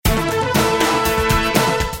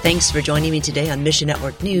Thanks for joining me today on Mission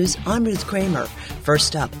Network News. I'm Ruth Kramer.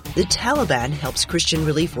 First up, the Taliban helps Christian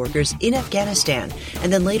relief workers in Afghanistan.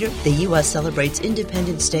 And then later, the U.S. celebrates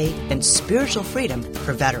Independence Day and spiritual freedom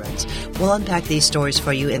for veterans. We'll unpack these stories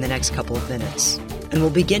for you in the next couple of minutes. And we'll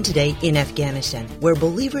begin today in Afghanistan, where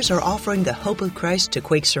believers are offering the hope of Christ to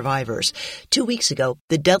quake survivors. 2 weeks ago,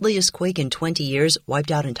 the deadliest quake in 20 years wiped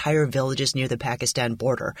out entire villages near the Pakistan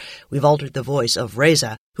border. We've altered the voice of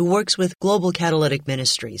Reza, who works with Global Catalytic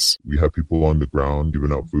Ministries. We have people on the ground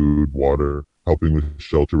giving out food, water, helping with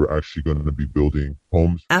shelter. We're actually going to be building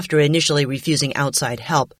homes. After initially refusing outside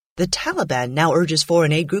help, the Taliban now urges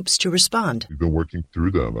foreign aid groups to respond. We've been working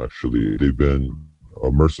through them, actually. They've been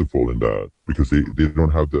merciful in that because they don't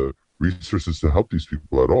have the resources to help these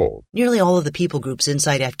people at all. Nearly all of the people groups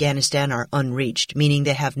inside Afghanistan are unreached, meaning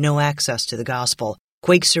they have no access to the gospel.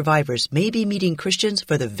 Quake survivors may be meeting Christians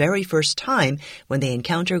for the very first time when they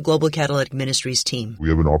encounter Global Catalytic Ministries team. We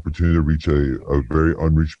have an opportunity to reach a very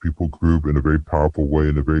unreached people group in a very powerful way,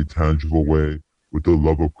 in a very tangible way, with the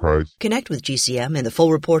love of Christ. Connect with GCM and the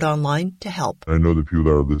full report online to help. I know the people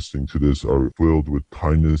that are listening to this are filled with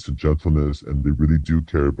kindness and gentleness, and they really do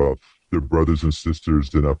care about their brothers and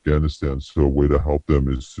sisters in Afghanistan. So a way to help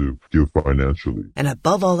them is to give financially. And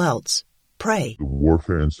above all else, pray. The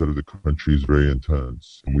warfare inside of the country is very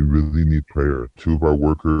intense, and we really need prayer. 2 of our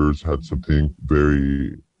workers had something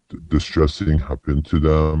very distressing happen to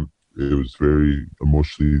them. It was very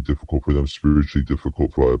emotionally difficult for them, spiritually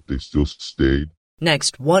difficult, but they still stayed.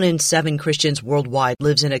 Next, 1 in 7 Christians worldwide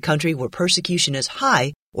lives in a country where persecution is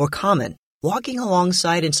high or common. Walking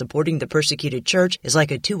alongside and supporting the persecuted church is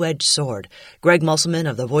like a two-edged sword. Greg Musselman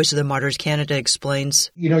of the Voice of the Martyrs Canada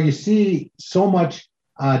explains. You see so much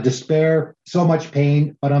despair, so much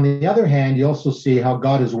pain, but on the other hand, you also see how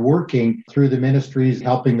God is working through the ministries,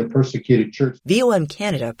 helping the persecuted church. VOM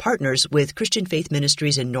Canada partners with Christian Faith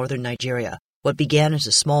Ministries in northern Nigeria. What began as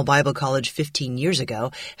a small Bible college 15 years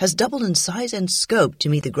ago has doubled in size and scope to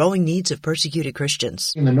meet the growing needs of persecuted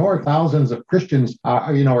Christians. In the north, thousands of Christians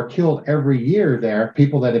are killed every year there,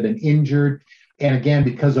 people that have been injured. And again,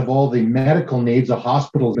 because of all the medical needs, a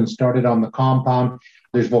hospital has been started on the compound.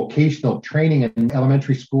 There's vocational training in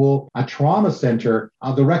elementary school, a trauma center,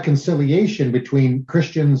 the reconciliation between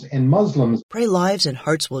Christians and Muslims. Pray lives and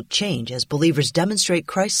hearts will change as believers demonstrate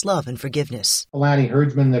Christ's love and forgiveness. Fulani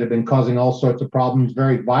herdsmen that have been causing all sorts of problems,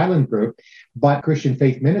 very violent group. But Christian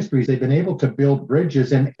Faith Ministries, they've been able to build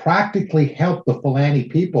bridges and practically help the Fulani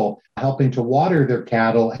people, helping to water their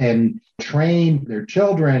cattle and train their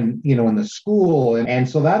children, in the school. And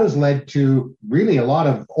so that has led to really a lot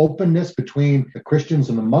of openness between the Christians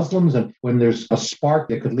and the Muslims. And when there's a spark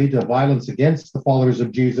that could lead to violence against the followers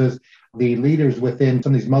of Jesus, the leaders within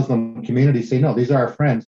some of these Muslim communities say, no, these are our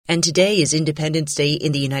friends. And today is Independence Day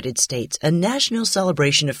in the United States, a national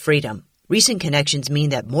celebration of freedom. Recent connections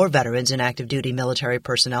mean that more veterans and active duty military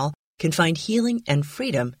personnel can find healing and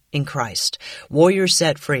freedom in Christ. Warriors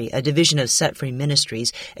Set Free, a division of Set Free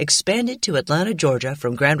Ministries, expanded to Atlanta, Georgia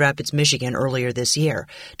from Grand Rapids, Michigan earlier this year.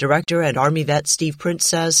 Director and Army vet Steve Prince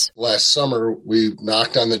says, last summer, we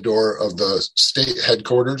knocked on the door of the state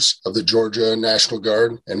headquarters of the Georgia National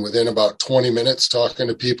Guard, and within about 20 minutes talking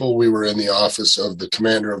to people, we were in the office of the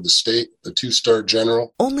commander of the state, the 2-star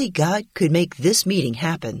general. Only God could make this meeting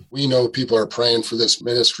happen. We know people are praying for this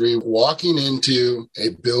ministry. Walking into a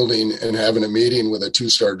building and having a meeting with a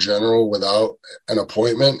 2-star general without an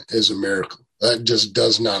appointment is a miracle. That just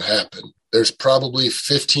does not happen. There's probably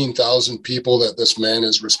 15,000 people that this man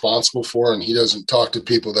is responsible for, and he doesn't talk to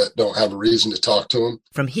people that don't have a reason to talk to him.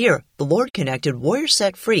 From here, the Lord connected Warriors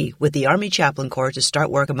Set Free with the Army Chaplain Corps to start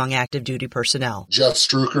work among active duty personnel. Jeff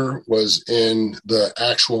Struker was in the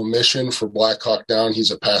actual mission for Black Hawk Down. He's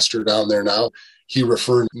a pastor down there now. He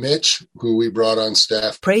referred Mitch, who we brought on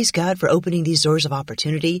staff. Praise God for opening these doors of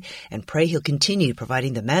opportunity, and pray He'll continue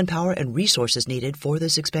providing the manpower and resources needed for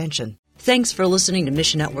this expansion. Thanks for listening to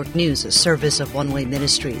Mission Network News, a service of One Way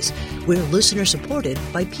Ministries. We're listener-supported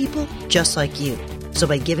by people just like you. So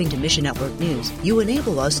by giving to Mission Network News, you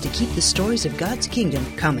enable us to keep the stories of God's kingdom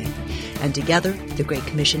coming. And together, the Great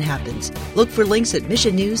Commission happens. Look for links at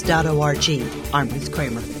missionnews.org. I'm Ruth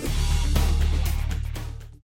Kramer.